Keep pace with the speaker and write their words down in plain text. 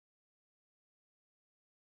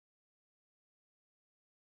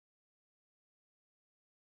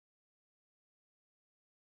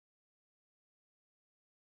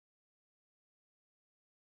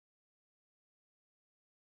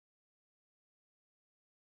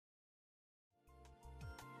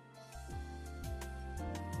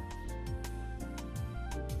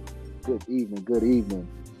Good evening. Good evening.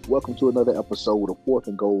 Welcome to another episode of Fourth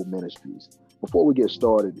and Gold Ministries. Before we get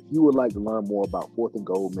started, if you would like to learn more about Fourth and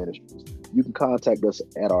Gold Ministries, you can contact us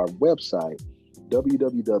at our website,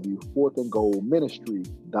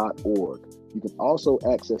 www.fourthandgoldministry.org. You can also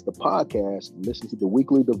access the podcast and listen to the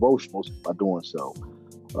weekly devotionals by doing so.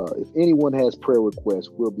 If anyone has prayer requests,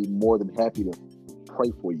 we'll be more than happy to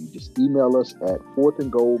pray for you. Just email us at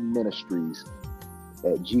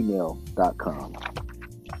fourthandgoldministries@gmail.com.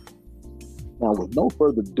 Now, with no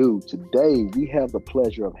further ado, today we have the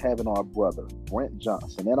pleasure of having our brother, Brent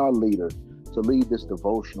Johnson, and our leader to lead this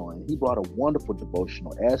devotional. And he brought a wonderful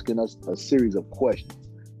devotional asking us a series of questions.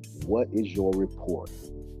 What is your report?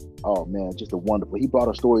 Oh, man, just a wonderful. He brought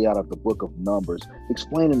a story out of the book of Numbers,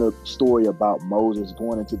 explaining the story about Moses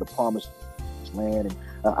going into the promised land.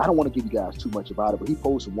 And I don't want to give you guys too much about it, but he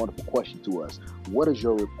posed a wonderful question to us. What is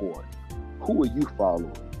your report? Who are you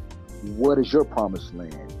following? What is your promised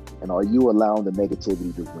land? And are you allowing the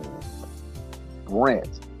negativity to win?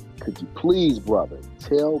 Brent, could you please, brother,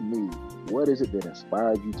 tell me what is it that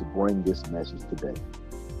inspired you to bring this message today?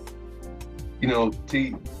 You know,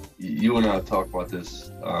 T, you and I talked about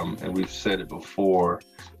this, and we've said it before.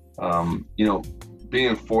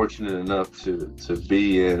 Being fortunate enough to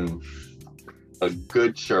be in a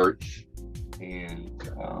good church and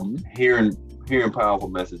hearing powerful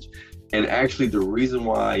message, and actually the reason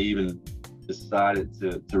why I even decided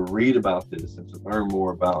to read about this and to learn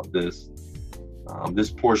more about this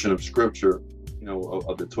portion of scripture,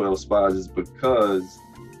 of the 12 spies, is because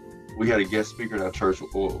we had a guest speaker in our church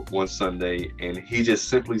one Sunday, and he just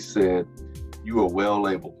simply said, "You are well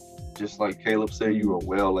labeled." Just like Caleb said, you are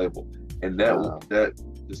well labeled. And that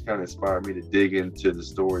just kind of inspired me to dig into the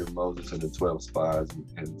story of Moses and the 12 spies.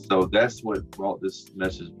 And so that's what brought this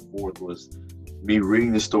message forth, was me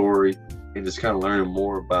reading the story and just kind of learning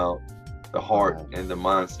more about the heart and the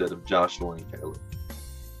mindset of Joshua and Caleb.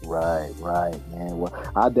 Right, man. Well,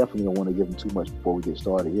 I definitely don't want to give them too much before we get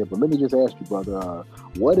started here, but let me just ask you, brother,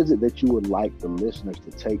 what is it that you would like the listeners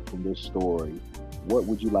to take from this story? What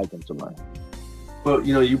would you like them to learn? Well,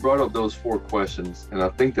 you brought up those 4 questions, and I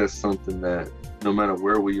think that's something that no matter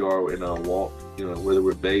where we are in our walk, whether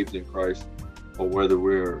we're bathed in Christ or whether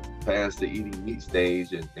we're past the eating meat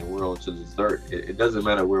stage and we're on to dessert, it doesn't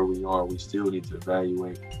matter where we are, we still need to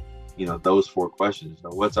evaluate those 4 questions.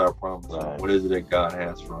 What's our promise? Right. What is it that God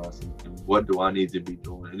has for us? And what do I need to be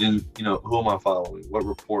doing? And then, who am I following? What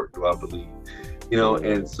report do I believe?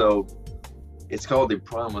 And so it's called the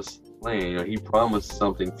promised land. He promised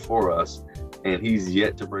something for us, and he's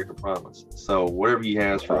yet to break a promise. So whatever he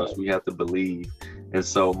has for us, we have to believe. And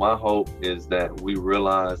so my hope is that we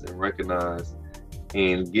realize and recognize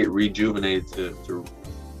and get rejuvenated to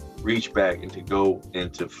reach back and to go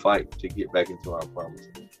and to fight to get back into our promise.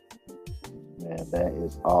 Man, that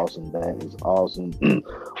is awesome.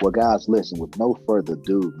 Well, guys, listen, with no further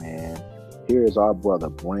ado, man, here is our brother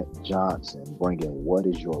Brent Johnson bringing What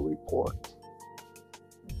Is Your Report?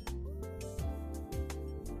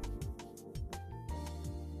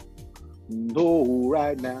 No,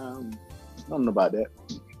 right now, I don't know about that.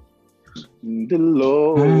 The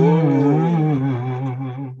Lord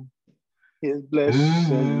is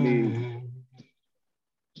blessing me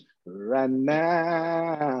right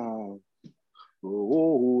now.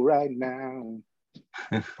 Oh, right now.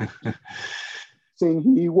 Sing,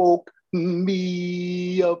 he woke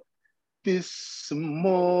me up this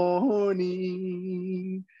morning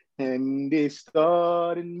and they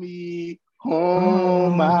started me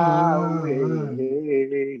on my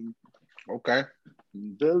way. Okay.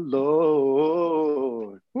 The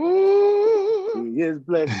Lord is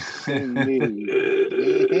blessing me.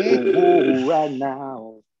 Oh, right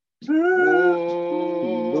now.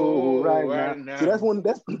 Oh, right now. See, that's one of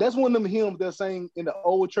them hymns they're saying in the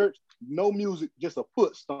old church. No music, just a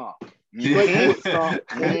foot stomp. Straight foot stomp.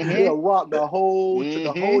 They'll rock the whole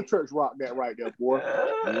church. Rock that right there, boy.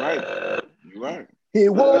 You're right. He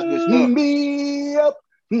woke me up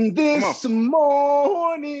this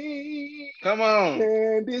morning. Come on.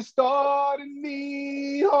 And it started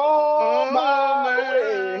me on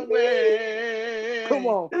my way. Come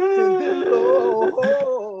on. And the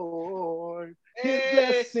Lord is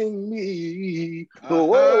blessing me. Oh,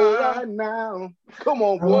 right now. Come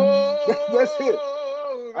on, boy. That's it.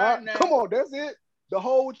 Right now. Come on, that's it. The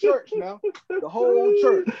whole church now. The whole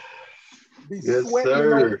church. Be sweating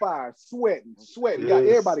on fire. Sweating. Yes,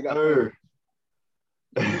 Everybody got fire.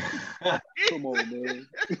 Come on, man.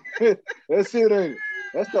 That's it, ain't it?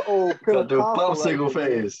 That's the old Pentecostal popsicle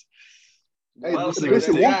phase. Hey,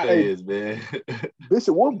 Bishop phase, man.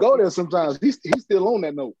 Bishop won't go there sometimes. He's still on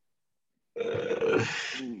that note.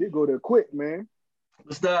 He go there quick, man.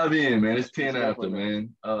 Let's dive in, man. It's 10 Let's go after, for it,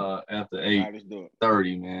 man. After All right, let's do it.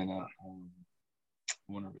 8:30, man. I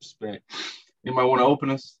want to respect. Anybody want to open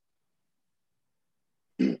us?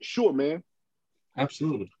 Sure, man.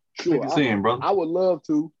 Absolutely. Take Sure. us in, brother. I would love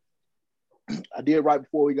to. I did right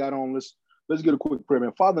before we got on. Let's get a quick prayer,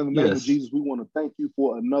 man. Father, in the name of Jesus, we want to thank you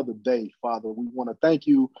for another day, Father. We want to thank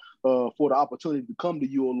you for the opportunity to come to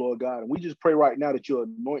you, oh Lord God. And we just pray right now that you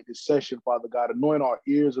anoint this session, Father God, anoint our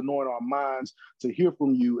ears, anoint our minds to hear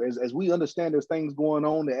from you as we understand there's things going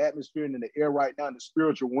on in the atmosphere and in the air right now in the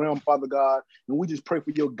spiritual realm, Father God. And we just pray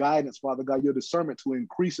for your guidance, Father God, your discernment to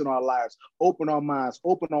increase in our lives, open our minds,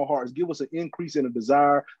 open our hearts, give us an increase in a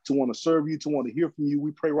desire to want to serve you, to want to hear from you.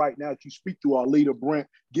 We pray right now that you speak through our leader, Brent.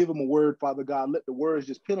 Give him a word, Father God. Let the words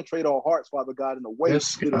just penetrate our hearts, Father God, in a way that'll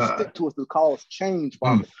stick to us, to cause change,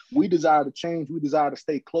 Father. We desire to change. We desire to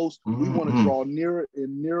stay close. We want to draw nearer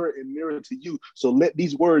and nearer and nearer to you. So let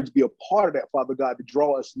these words be a part of that, Father God, to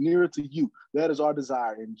draw us nearer to you. That is our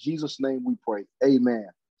desire. In Jesus' name we pray. Amen.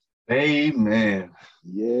 Amen.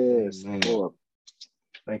 Yes, Amen. Lord.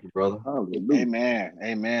 Thank you, brother. Hallelujah. Amen.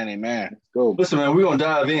 Amen. Amen. Let's go. Listen, man, we're going to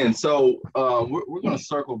dive in. So we're going to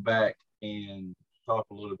circle back and talk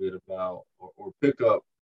a little bit about or pick up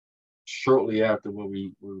shortly after where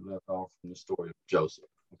we left off from the story of Joseph.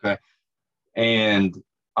 Okay. And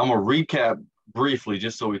I'm going to recap briefly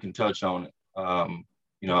just so we can touch on it. I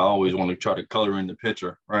always want to try to color in the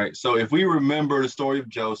picture, right? So if we remember the story of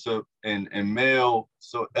Joseph and Mel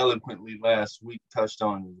so eloquently last week touched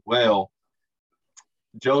on as well,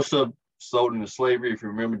 Joseph sold into slavery. If you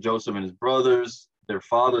remember Joseph and his brothers, their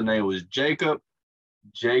father's name was Jacob.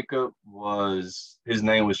 His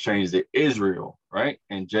name was changed to Israel, right?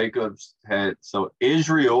 And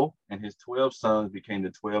Israel and his 12 sons became the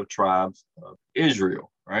 12 tribes of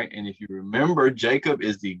Israel, right? And if you remember, Jacob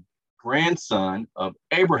is the grandson of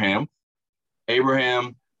Abraham.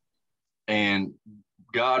 And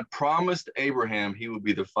God promised Abraham he would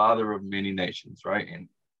be the father of many nations, right?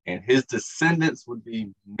 And his descendants would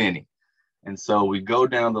be many. And so we go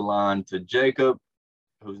down the line to Jacob,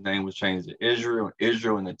 whose name was changed to Israel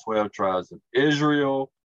and the 12 tribes of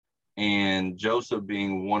Israel. And Joseph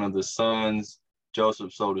being one of the sons,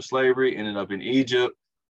 Joseph sold to slavery, ended up in Egypt.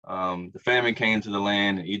 The famine came to the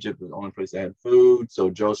land, and Egypt was the only place that had food.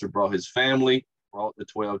 So Joseph brought his family, brought the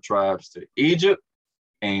 12 tribes to Egypt.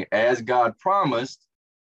 And as God promised,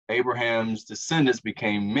 Abraham's descendants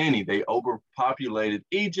became many. They overpopulated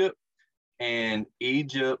Egypt, and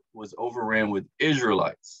Egypt was overran with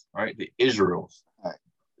Israelites, right? The Israels.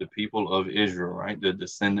 The people of Israel, right? The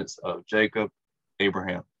descendants of Jacob,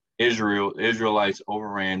 Abraham, Israelites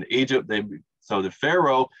overran Egypt. So the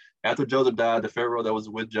Pharaoh, after Joseph died, the Pharaoh that was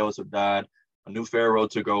with Joseph died. A new Pharaoh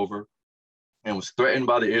took over and was threatened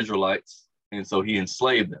by the Israelites. And so he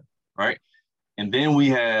enslaved them, right? And then we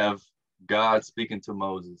have God speaking to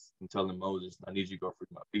Moses and telling Moses, I need you to go free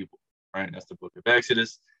my people, right? And that's the book of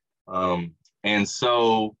Exodus. And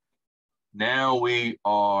so now we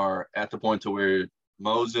are at the point to where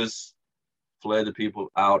Moses fled the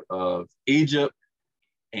people out of Egypt,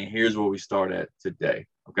 and here's where we start at today,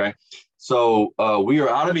 okay? So we are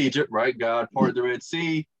out of Egypt, right? God parted the Red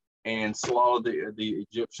Sea and swallowed the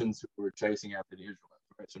Egyptians who were chasing after the Israelites,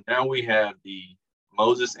 right? So now we have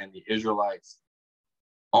Moses and the Israelites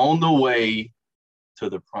on the way to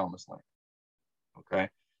the Promised Land, okay?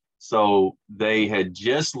 So they had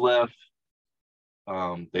just left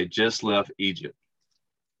Egypt.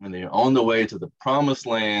 And they're on the way to the Promised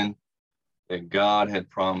Land that God had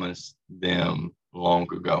promised them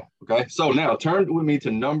long ago. Okay, so now turn with me to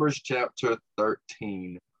Numbers chapter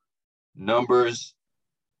 13. Numbers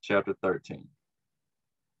chapter 13.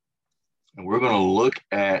 And we're going to look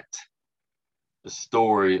at the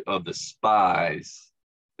story of the spies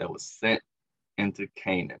that was sent into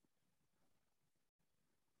Canaan.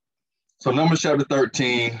 So Numbers chapter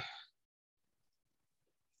 13,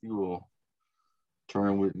 you will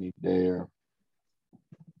turn with me there.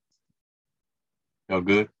 Y'all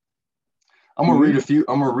good? I'm gonna read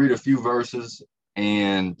a few verses,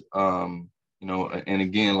 and and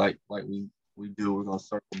again, like we do, we're gonna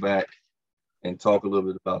circle back and talk a little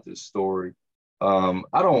bit about this story. I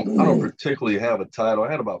don't particularly have a title.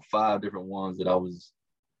 I had about 5 different ones that I was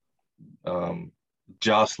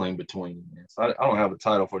jostling between. So I don't have a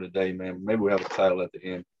title for today, man. Maybe we'll have a title at the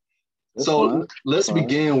end. Let's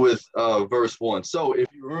begin with verse 1. So if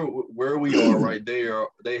you remember where we are right there,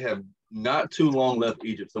 they have not too long left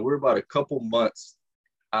Egypt. So we're about a couple months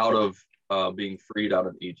out of being freed out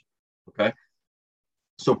of Egypt, okay?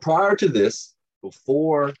 So prior to this,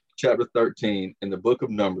 before chapter 13 in the book of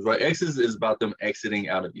Numbers, right? Exodus is about them exiting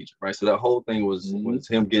out of Egypt, right? So that whole thing was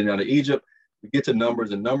him getting out of Egypt. We get to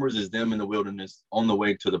Numbers, and Numbers is them in the wilderness on the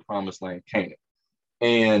way to the promised land, Canaan.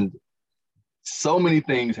 And so many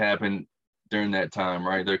things happen during that time,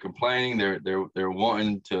 right? They're complaining, they're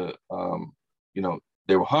wanting to,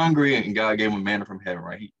 they were hungry, and God gave them manna from heaven,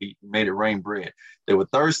 right? He made it rain bread. They were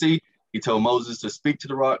thirsty. He told Moses to speak to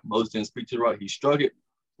the rock. Moses didn't speak to the rock. He struck it.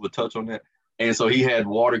 We'll touch on that. And so he had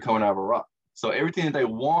water coming out of a rock. So everything that they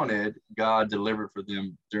wanted, God delivered for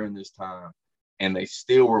them during this time. And they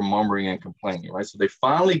still were murmuring and complaining, right? So they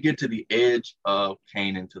finally get to the edge of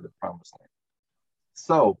Canaan, to the promised land.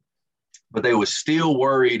 So, but they were still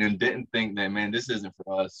worried and didn't think that, man, this isn't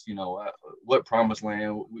for us. What promised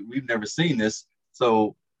land? We've never seen this.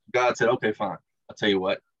 So God said, okay, fine. I'll tell you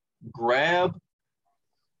what, grab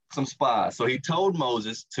some spies. So he told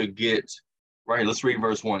Moses to get, right, let's read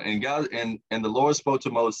verse 1. And God and the Lord spoke to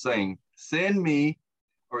Moses, saying, send men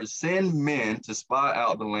to spy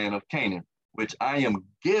out the land of Canaan, which I am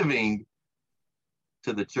giving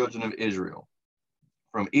to the children of Israel.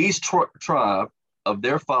 From each tribe of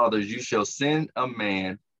their fathers you shall send a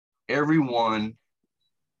man, every one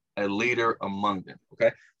a leader among them.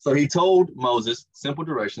 Okay, so he told Moses simple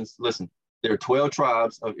directions. Listen, there are 12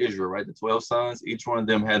 tribes of Israel, right? The 12 sons, each one of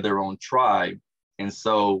them had their own tribe. And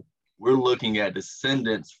so we're looking at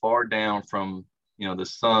descendants far down from, the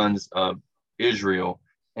sons of Israel.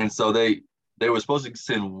 And so they were supposed to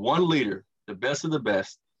send one leader, the best of the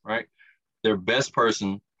best, right? Their best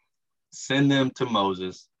person, send them to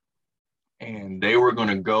Moses, and they were going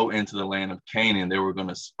to go into the land of Canaan. They were going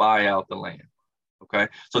to spy out the land. Okay,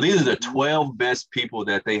 so these are the 12 best people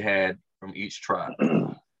that they had from each tribe.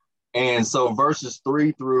 And so verses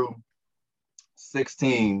 3 through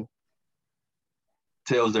 16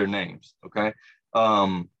 tells their names. Okay,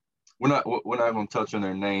 we're not going to touch on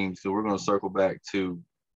their names, so we're going to circle back to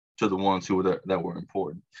the ones who were that were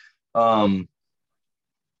important. So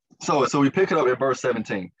we pick it up at verse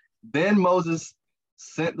 17. Then Moses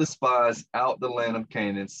sent the spies out the land of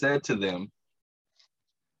Canaan and said to them,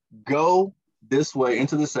 go this way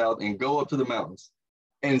into the south and go up to the mountains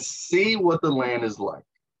and see what the land is like.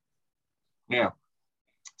 Now,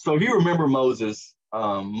 so if you remember Moses,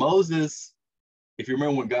 if you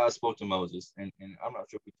remember when God spoke to Moses, and I'm not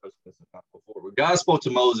sure if we touched this before, but God spoke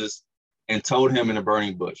to Moses and told him in a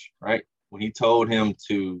burning bush, right? When he told him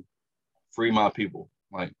to free my people,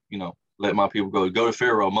 like, let my people go to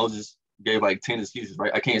Pharaoh, Moses gave like 10 excuses,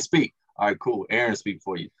 right? I can't speak. All right, cool. Aaron will speak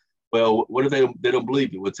for you. Well, what if they don't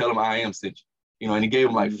believe you? Well, tell them I am sent you. And he gave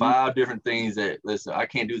them like 5 different things that, listen, I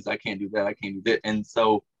can't do this, I can't do that, I can't do that. And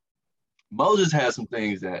so Moses had some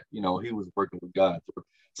things that, he was working with God for.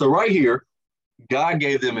 So right here, God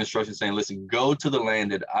gave them instructions saying, listen, go to the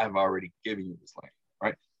land that I've already given you this land,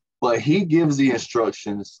 right? But he gives the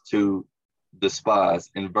instructions to the spies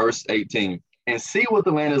in verse 18, and see what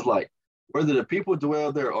the land is like, whether the people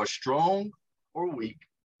dwell there are strong or weak,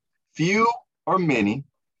 few or many,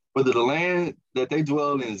 whether the land that they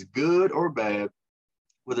dwell in is good or bad,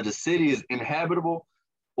 whether the city is inhabitable,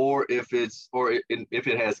 or if it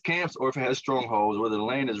has camps, or if it has strongholds, whether the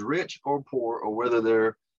land is rich or poor, or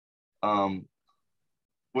whether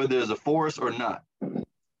there's a forest or not.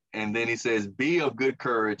 And then he says, be of good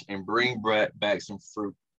courage and bring back some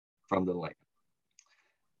fruit from the land.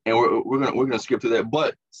 And we're gonna skip through that.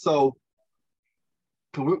 But so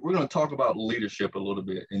we're gonna talk about leadership a little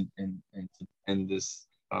bit in this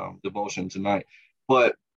devotion tonight.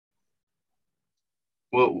 But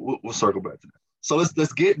we'll circle back to that. So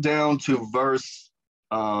let's get down to verse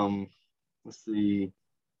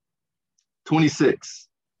 26.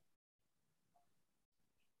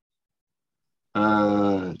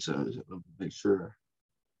 Make sure.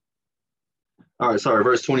 All right, sorry,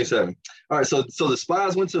 verse 27. All right, so the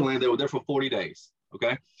spies went to the land. They were there for 40 days.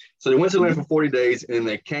 Okay, so they went to the land for 40 days, and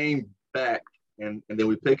they came back, and then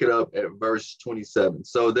we pick it up at verse 27.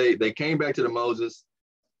 So they came back to Moses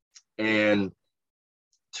and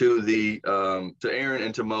to Aaron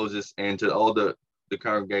and to Moses and to all the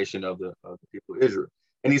congregation of the people of Israel.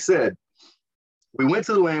 And he said, we went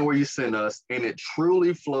to the land where you sent us, and it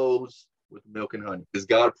truly flows with milk and honey, because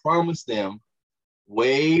God promised them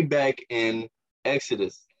way back in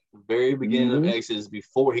Exodus, the very beginning of Exodus,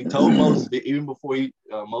 before he told Moses, even before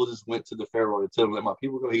Moses went to the Pharaoh to tell him, let my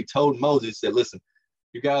people go, he told Moses, he said, listen,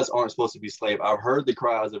 you guys aren't supposed to be slaves. I've heard the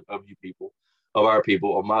cries of you people, of our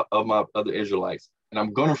people, of my other Israelites, and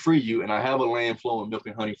I'm going to free you, and I have a land flowing with milk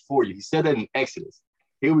and honey for you. He said that in Exodus.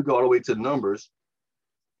 Here we go all the way to Numbers,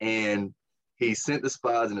 and he sent the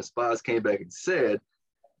spies, and the spies came back and said,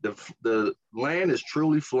 the land is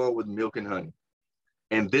truly flowing with milk and honey,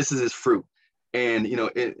 and this is its fruit. And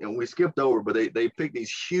and we skipped over, but they picked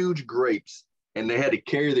these huge grapes, and they had to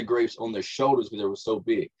carry the grapes on their shoulders because they were so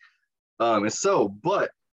big.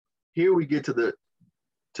 But here we get to the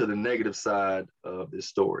negative side of this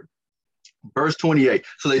story. Verse 28.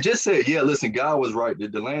 So they just said, yeah, listen, God was right.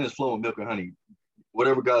 The land is flowing with milk and honey.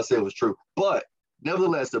 Whatever God said was true. But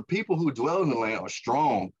nevertheless, the people who dwell in the land are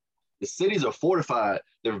strong. The cities are fortified.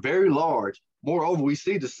 They're very large. Moreover, we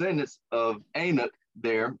see descendants of Anak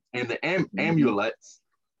there and the Amalekites,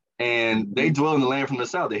 and they dwell in the land from the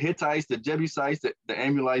south. The Hittites, the Jebusites, the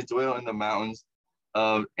Amalekites dwell in the mountains,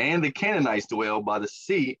 and the Canaanites dwell by the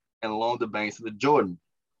sea and along the banks of the Jordan.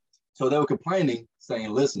 So they were complaining,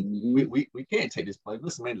 saying, listen, we can't take this place.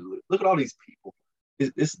 Listen, man, look at all these people.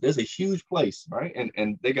 There's a huge place, right?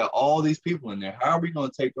 And they got all these people in there. How are we going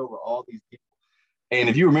to take over all these people? And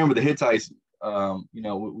if you remember the Hittites,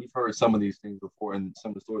 we've heard some of these things before in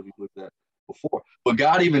some of the stories we've looked at before. But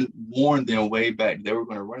God even warned them way back they were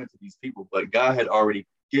going to run into these people, but God had already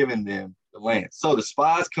given them the land. So the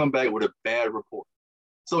spies come back with a bad report.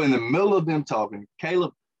 So in the middle of them talking,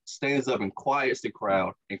 Caleb stands up and quiets the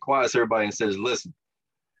crowd and quiets everybody and says, listen,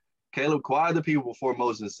 Caleb quieted the people before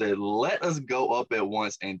Moses and said, let us go up at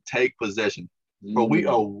once and take possession, for we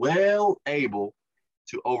are well able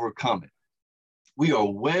to overcome it. We are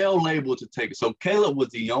well able to take it. So Caleb was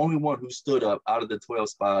the only one who stood up out of the 12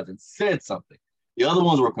 spies and said something. The other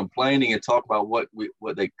ones were complaining and talking about what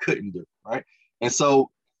they couldn't do, right? And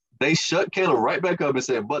so they shut Caleb right back up and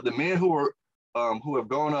said, but the men who have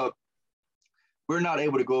gone up, we're not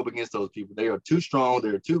able to go up against those people. They are too strong.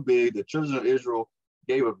 They're too big. The children of Israel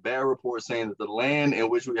gave a bad report saying that the land in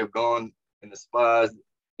which we have gone and the spies,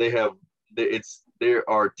 they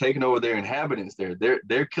are taking over their inhabitants there.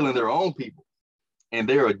 They're killing their own people. And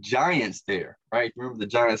there are giants there, right? Remember the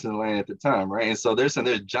giants in the land at the time, right? And so they're saying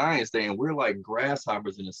there's giants there, and we're like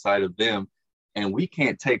grasshoppers in the sight of them, and we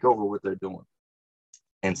can't take over what they're doing.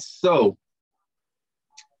 And so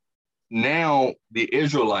now the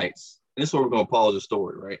Israelites, this is where we're going to pause the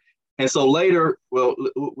story, right? And so later,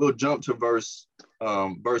 we'll jump to verse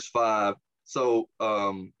 5. So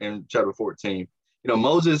in chapter 14,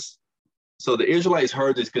 Moses. So the Israelites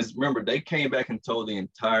heard this because remember they came back and told the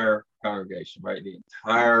entire congregation, right? The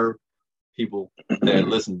entire people that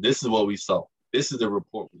listen. This is what we saw. This is the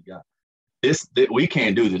report we got. We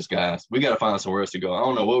can't do this, guys. We got to find somewhere else to go. I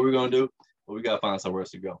don't know what we're going to do, but we got to find somewhere else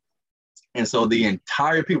to go. And so the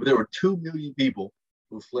entire people, there were 2 million people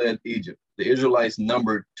who fled Egypt. The Israelites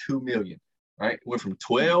numbered 2 million, right? Went from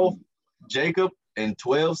 12, Jacob and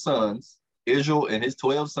 12 sons. Israel and his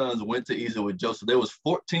 12 sons went to Egypt with Joseph. There was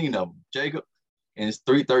 14 of them. Jacob and his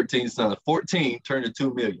 13 sons. 14 turned to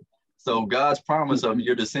 2 million. So God's promise of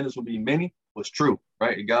your descendants will be many was true,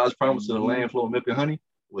 right? God's promise of the land flowing milk and honey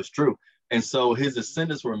was true. And so his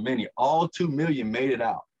descendants were many. All 2 million made it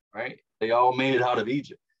out, right? They all made it out of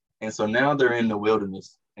Egypt. And so now they're in the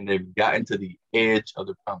wilderness and they've gotten to the edge of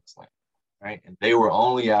the promised land, right? And they were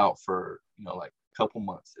only out for, like a couple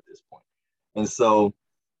months at this point. And so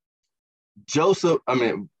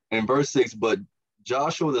in verse 6, but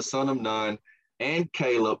Joshua, the son of Nun, and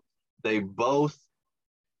Caleb, they both,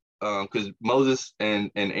 because Moses and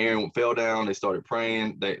Aaron fell down, they started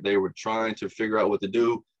praying. They were trying to figure out what to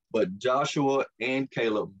do. But Joshua and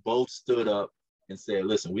Caleb both stood up and said,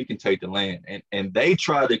 listen, we can take the land. And they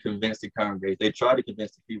tried to convince the congregation. They tried to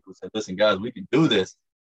convince the people, said, listen, guys, we can do this.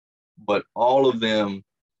 But all of them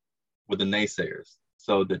were the naysayers.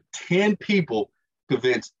 So the 10 people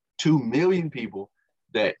convinced 2 million people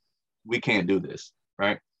that we can't do this,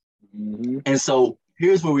 right? And so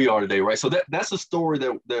here's where we are today, right? So that's a story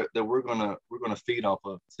that we're gonna feed off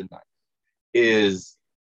of tonight, is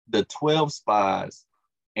the 12 spies,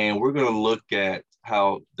 and we're gonna look at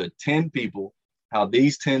how the 10 people, how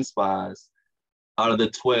these 10 spies out of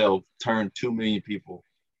the 12 turned 2 million people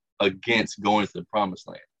against going to the promised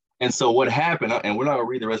land. And so what happened, and we're not gonna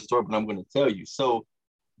read the rest of the story, but I'm gonna tell you. So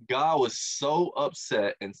God was so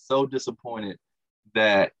upset and so disappointed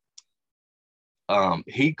that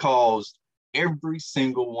he caused every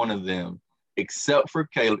single one of them, except for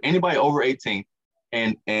Caleb, anybody over 18,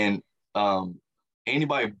 and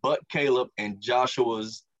anybody but Caleb and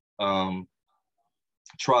Joshua's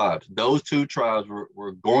tribes. Those 2 tribes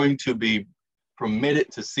were going to be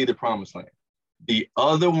permitted to see the promised land. The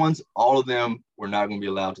other ones, all of them were not going to be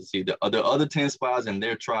allowed to see. The other 10 spies and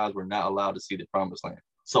their tribes were not allowed to see the promised land.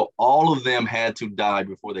 So all of them had to die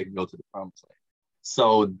before they could go to the promised land.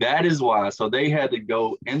 So that is why. So they had to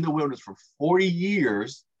go in the wilderness for 40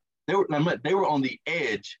 years. They were on the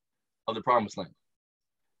edge of the promised land.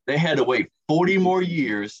 They had to wait 40 more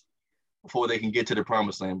years before they can get to the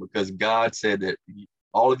promised land, because God said that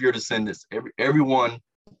all of your descendants, everyone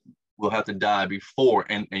will have to die before,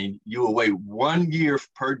 and you will wait 1 year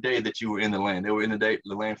per day that you were in the land. They were in the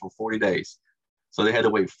land for 40 days. So they had to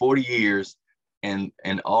wait 40 years, and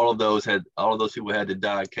all of those people had to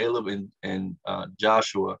die. Caleb and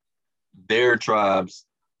Joshua, their tribes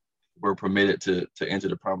were permitted to enter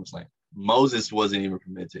the promised land. Moses wasn't even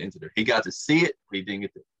permitted to enter there. He got to see it, but he didn't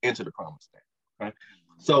get to enter the promised land. Right?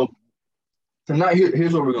 So tonight,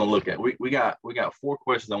 here's what we're gonna look at. We got 4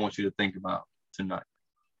 questions I want you to think about tonight.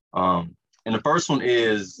 And the first one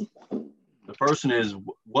is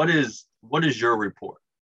what is your report?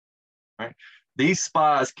 Right? These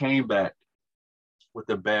spies came back with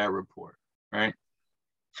a bad report, right?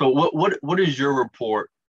 So what is your report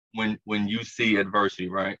when you see adversity,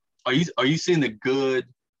 right? Are you seeing the good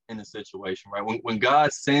in the situation, right? When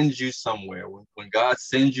God sends you somewhere, when God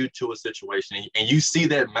sends you to a situation and you see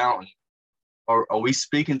that mountain, are we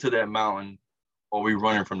speaking to that mountain, or are we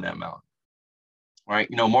running from that mountain? Right?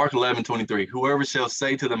 Mark 11:23, whoever shall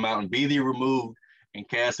say to the mountain, be thee removed and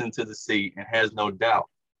cast into the sea, and has no doubt,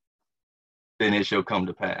 then it shall come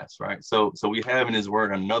to pass, right? So we have in his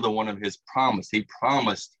word another one of his promise. He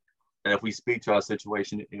promised that if we speak to our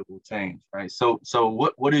situation, it will change, right? So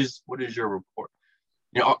what is your report?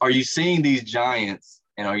 Are you seeing these giants,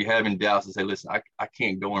 and are you having doubts and say, listen, I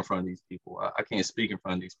can't go in front of these people. I can't speak in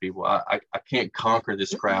front of these people. I can't conquer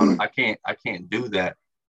this crowd. I can't do that.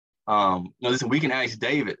 Listen, we can ask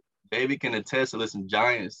David. David can attest to, listen,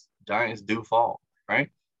 giants do fall,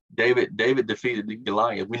 right? David defeated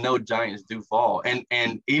Goliath. We know giants do fall.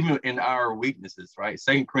 And even in our weaknesses, right?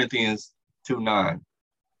 2 Corinthians 2:9,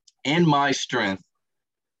 in my strength,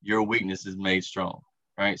 your weakness is made strong,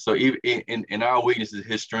 right? So even in our weaknesses,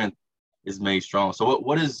 his strength is made strong. So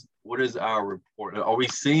what is our report? Are we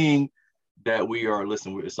seeing that we are,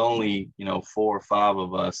 listen, it's only, 4 or 5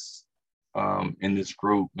 of us in this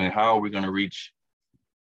group, man? How are we going to reach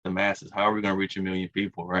the masses? How are we going to reach 1 million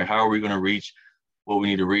people, right? How are we going to reach what we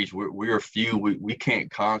need to reach? We're few. We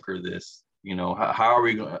can't conquer this. How are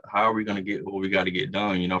we going to get what we got to get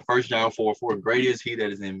done? 1 John 4:4, great is he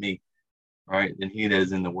that is in me, right, than he that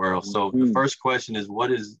is in the world. So the first question is,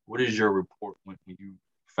 what is your report when you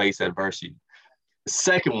face adversity? The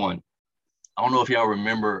second one, I don't know if y'all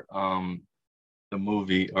remember the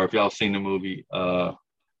movie, or if y'all seen the movie, not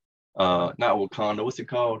Wakanda, what's it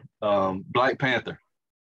called? Black Panther.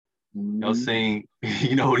 Y'all seen,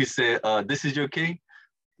 what he said, this is your king,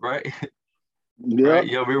 right? Yeah. Right?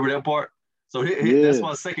 Y'all remember that part? So that's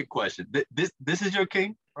my second question. This is your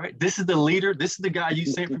king, right? This is the leader. This is the guy you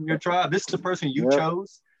sent from your tribe. This is the person you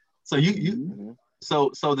chose.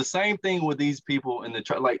 So so the same thing with these people in the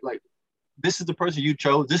tribe. Like this is the person you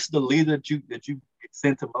chose. This is the leader that you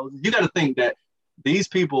sent to Moses. You got to think that these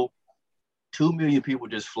people, 2 million people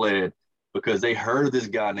just fled because they heard of this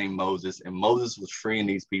guy named Moses, and Moses was freeing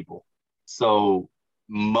these people. So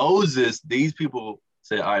these people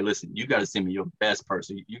said, all right, listen, you got to send me your best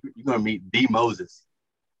person. You're going to meet the Moses.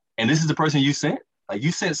 And this is the person you sent? Like,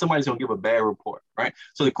 you sent somebody who's going to give a bad report, right?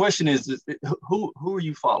 So the question is who are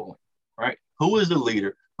you following, right? Who is the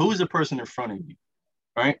leader? Who is the person in front of you,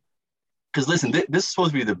 right? Because listen, this is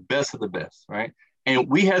supposed to be the best of the best, right? And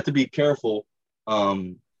we have to be careful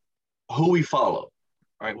who we follow,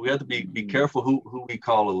 right? We have to be careful who we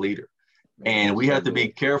call a leader. And we have to be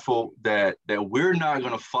careful that we're not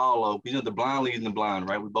going to follow, the blind leading the blind,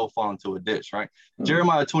 right? We both fall into a ditch, right?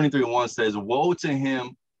 Jeremiah 23:1 says, woe to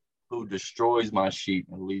him who destroys my sheep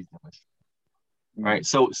and leads them astray, right?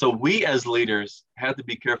 So we as leaders have to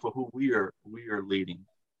be careful who we are leading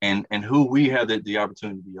and who we have the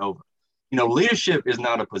opportunity to be over. Leadership is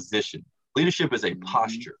not a position. Leadership is a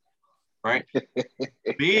posture, right?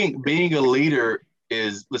 being a leader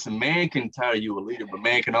is, listen, man can title you a leader, but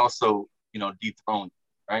man can also dethrone you,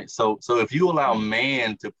 right? So if you allow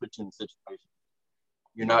man to put you in a situation,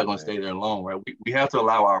 you're not going to stay there long, right? We have to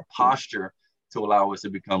allow our posture to allow us to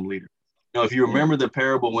become leaders. If you remember the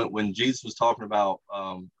parable when Jesus was talking about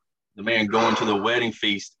the man going to the wedding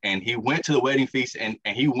feast, and he went to the wedding feast and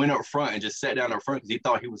he went up front and just sat down up front because he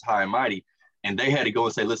thought he was high and mighty, and they had to go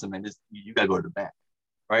and say, listen, man, you got to go to the back,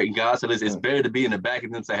 right? And God said, listen, it's better to be in the back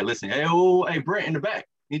and then say, hey, listen, hey, Brent, in the back,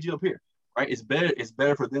 need you up here. Right? It's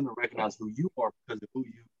better for them to recognize who you are because of who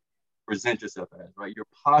you present yourself as, right? Your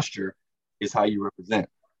posture is how you represent.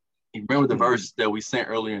 You remember the verse that we sent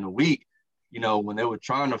earlier in the week, when they were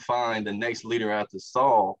trying to find the next leader after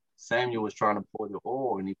Saul, Samuel was trying to pour the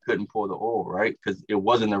oil and he couldn't pour the oil, right? Because it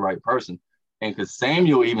wasn't the right person. And because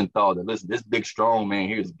Samuel even thought that, listen, this big, strong man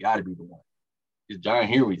here has got to be the one. This giant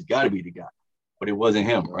hero, he's got to be the guy. But it wasn't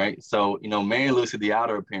him, right? So, man looks at the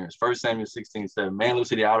outer appearance. 1 Samuel 16:7, man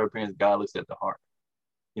looks at the outer appearance, God looks at the heart.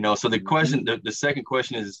 So the question, the second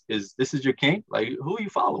question is this is your king? Like, who are you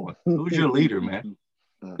following? Who's your leader, man?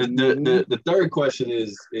 The third question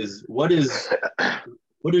is what is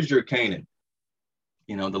your Canaan?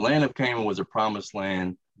 The land of Canaan was a promised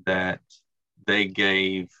land that they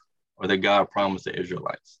gave, or that God promised the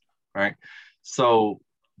Israelites, right? So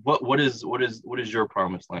what is your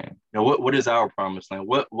promised land? What is our promised land?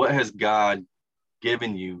 What has God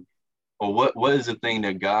given you, or what is the thing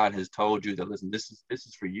that God has told you that, listen, this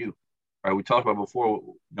is for you, right? We talked about before,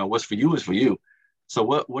 what's for you is for you. So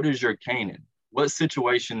what is your Canaan? What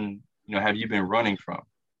situation have you been running from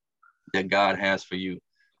that God has for you?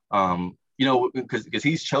 Because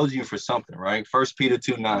He's chosen you for something, right? 1 Peter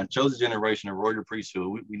 2:9, chosen generation, a royal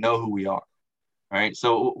priesthood. We know who we are, right?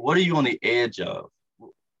 So what are you on the edge of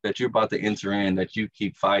that you're about to enter in, that you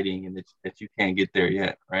keep fighting and that you can't get there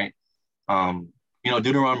yet, right?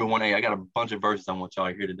 Deuteronomy 1:8, I got a bunch of verses I want y'all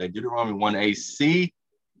to hear today. Deuteronomy 1:8, see,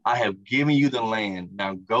 I have given you the land.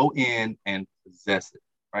 Now go in and possess it,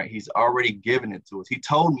 right? He's already given it to us. He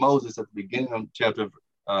told Moses at the beginning of chapter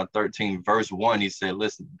 13, verse 1, he said,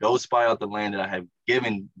 listen, go spy out the land that I have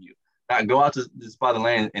given you. Now go out to spy the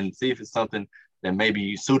land and see if it's something that may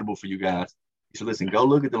be suitable for you guys. He said, listen, go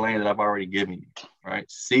look at the land that I've already given you, right?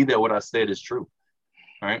 See that what I said is true,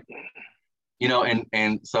 right?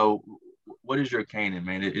 And so what is your Canaan,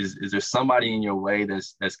 man? Is there somebody in your way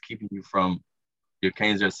that's keeping you from your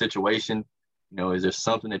Canaan? Is there a situation? Is there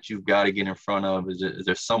something that you've got to get in front of? Is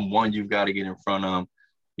there someone you've got to get in front of?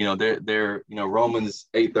 Romans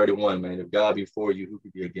 8:31, man, if God be for you, who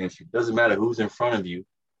could be against you? Doesn't matter who's in front of you,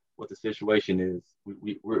 what the situation is.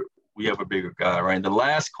 We have a bigger God, right? And the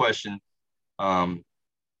last question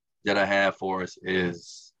that I have for us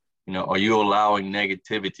is, are you allowing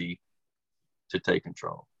negativity to take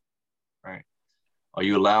control, right? Are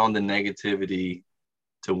you allowing the negativity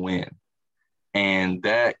to win? And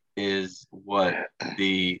that is what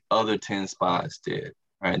the other 10 spies did,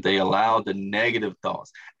 right? They allowed the negative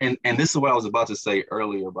thoughts. And this is what I was about to say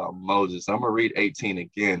earlier about Moses. I'm going to read 18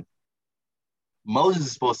 again. Moses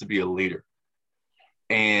is supposed to be a leader.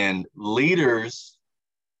 And leaders,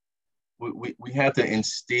 we have to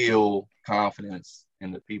instill confidence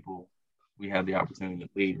in the people we have the opportunity to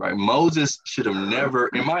lead, right? Moses should have never,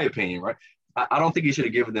 in my opinion, right? I don't think he should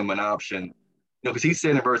have given them an option, because he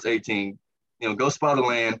said in verse 18, go spy the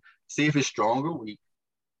land, see if it's strong or weak,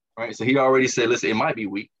 right? So he already said, listen, it might be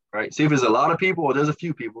weak, right? See if there's a lot of people or there's a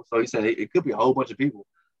few people. So he said it could be a whole bunch of people.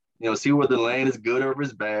 See where the land is good or if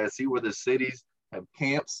it's bad. See where the cities have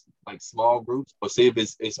camps, like small groups, or see if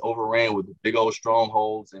it's overran with big old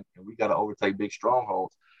strongholds, and we got to overtake big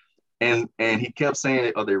strongholds. And he kept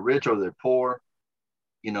saying, are they rich or they're poor?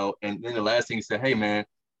 And then the last thing he said, hey, man,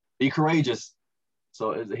 be courageous.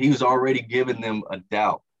 So he was already giving them a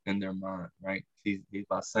doubt in their mind, right? He's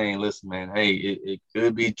by saying, listen, man, hey, it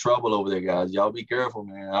could be trouble over there, guys. Y'all be careful,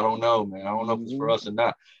 man. I don't know, man. I don't know if it's for us or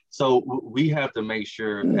not. So we have to make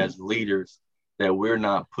sure as leaders that we're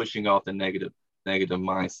not pushing off the negative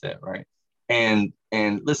mindset, right? And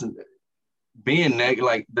listen, being negative,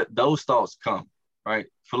 like those thoughts come, right?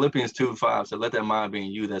 Philippians 2:5 said, let that mind be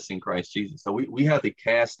in you that's in Christ Jesus. So we have to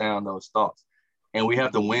cast down those thoughts, and we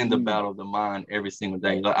have to win the battle of the mind every single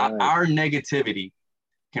day. Like, our negativity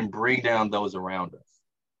can bring down those around us,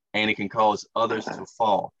 and it can cause others to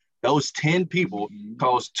fall. Those 10 people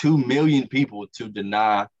caused 2 million people to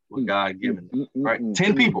deny what God given them, right?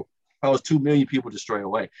 10 people caused 2 million people to stray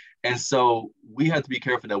away. And so we have to be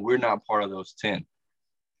careful that we're not part of those 10,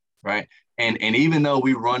 right? And even though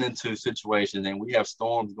we run into situations and we have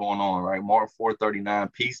storms going on, right? Mark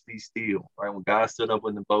 4:39, peace be still, right? When God stood up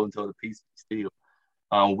in the boat and told the peace be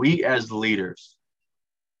still. We as leaders,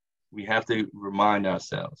 we have to remind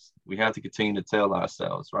ourselves. We have to continue to tell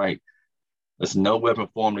ourselves, right? Listen, no weapon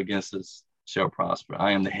formed against us shall prosper.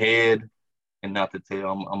 I am the head and not the tail.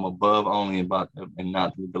 I'm above only and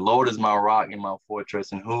not the Lord is my rock and my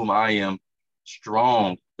fortress, in whom I am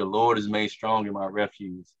strong. The Lord is made strong in my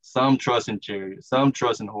refuge. Some trust in chariots, some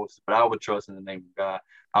trust in horses, but I would trust in the name of God.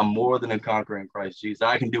 I'm more than a conqueror in Christ Jesus.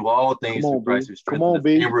 I can do all things through Christ who strengthens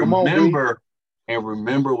me. And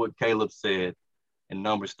remember what Caleb said in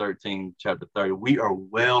Numbers 13, chapter 30. We are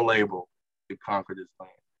well able to conquer this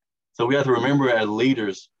land. So we have to remember as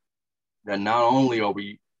leaders that not only are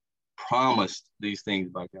we promised these things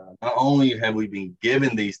by God, not only have we been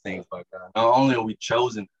given these things by God, not only are we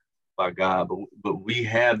chosen by God, but we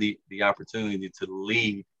have the opportunity to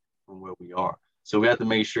lead from where we are. So we have to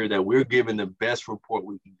make sure that we're giving the best report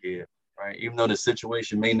we can give, right? Even though the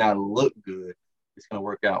situation may not look good, it's going to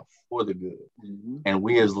work out for the good. And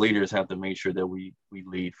we as leaders have to make sure that we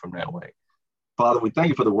lead from that way. Father, we thank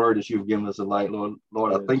you for the word that you've given us tonight, Lord.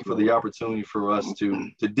 Lord, I Yes, thank you for the Lord. opportunity for us to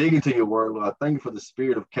dig into your word, Lord. I thank you for the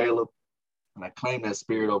spirit of Caleb. And I claim that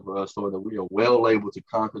spirit over us, Lord, that we are well able to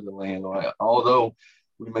conquer the land, Lord. Although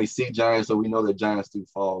we may see giants, so we know that giants do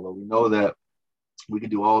fall, Lord. We know that we can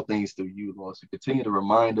do all things through you, Lord. So continue to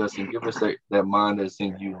remind us and give us that mind that's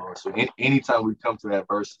in you, Lord. So anytime we come to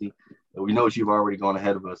adversity, we know that you've already gone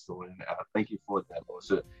ahead of us, Lord. And I thank you for that, Lord.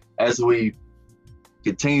 So as we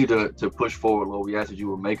continue to push forward, Lord, we ask that you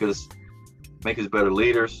will make us better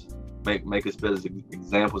leaders, make us better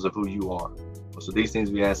examples of who you are. So these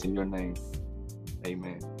things we ask in your name.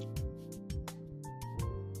 Amen.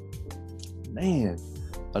 Man,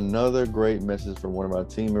 another great message from one of our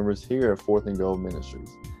team members here at Fourth and Gold Ministries.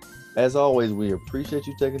 As always, we appreciate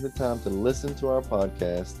you taking the time to listen to our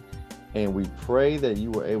podcast, and we pray that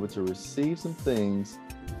you were able to receive some things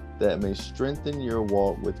that may strengthen your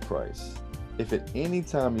walk with Christ. If at any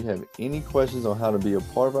time you have any questions on how to be a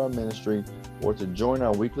part of our ministry or to join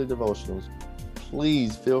our weekly devotionals,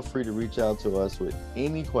 please feel free to reach out to us with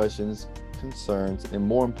any questions, concerns, and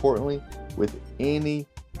more importantly, with any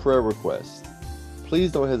prayer requests.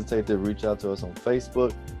 Please don't hesitate to reach out to us on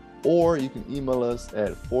Facebook, or you can email us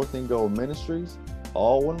at fourthandgoldministries,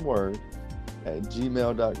 all one word, at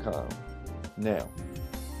gmail.com. Now,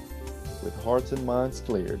 with hearts and minds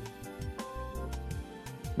cleared,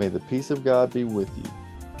 may the peace of God be with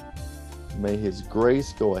you. May his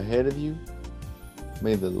grace go ahead of you.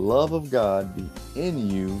 May the love of God be in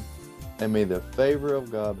you, and may the favor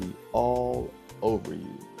of God be all over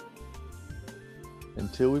you.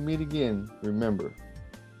 Until we meet again, remember,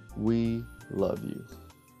 we love you.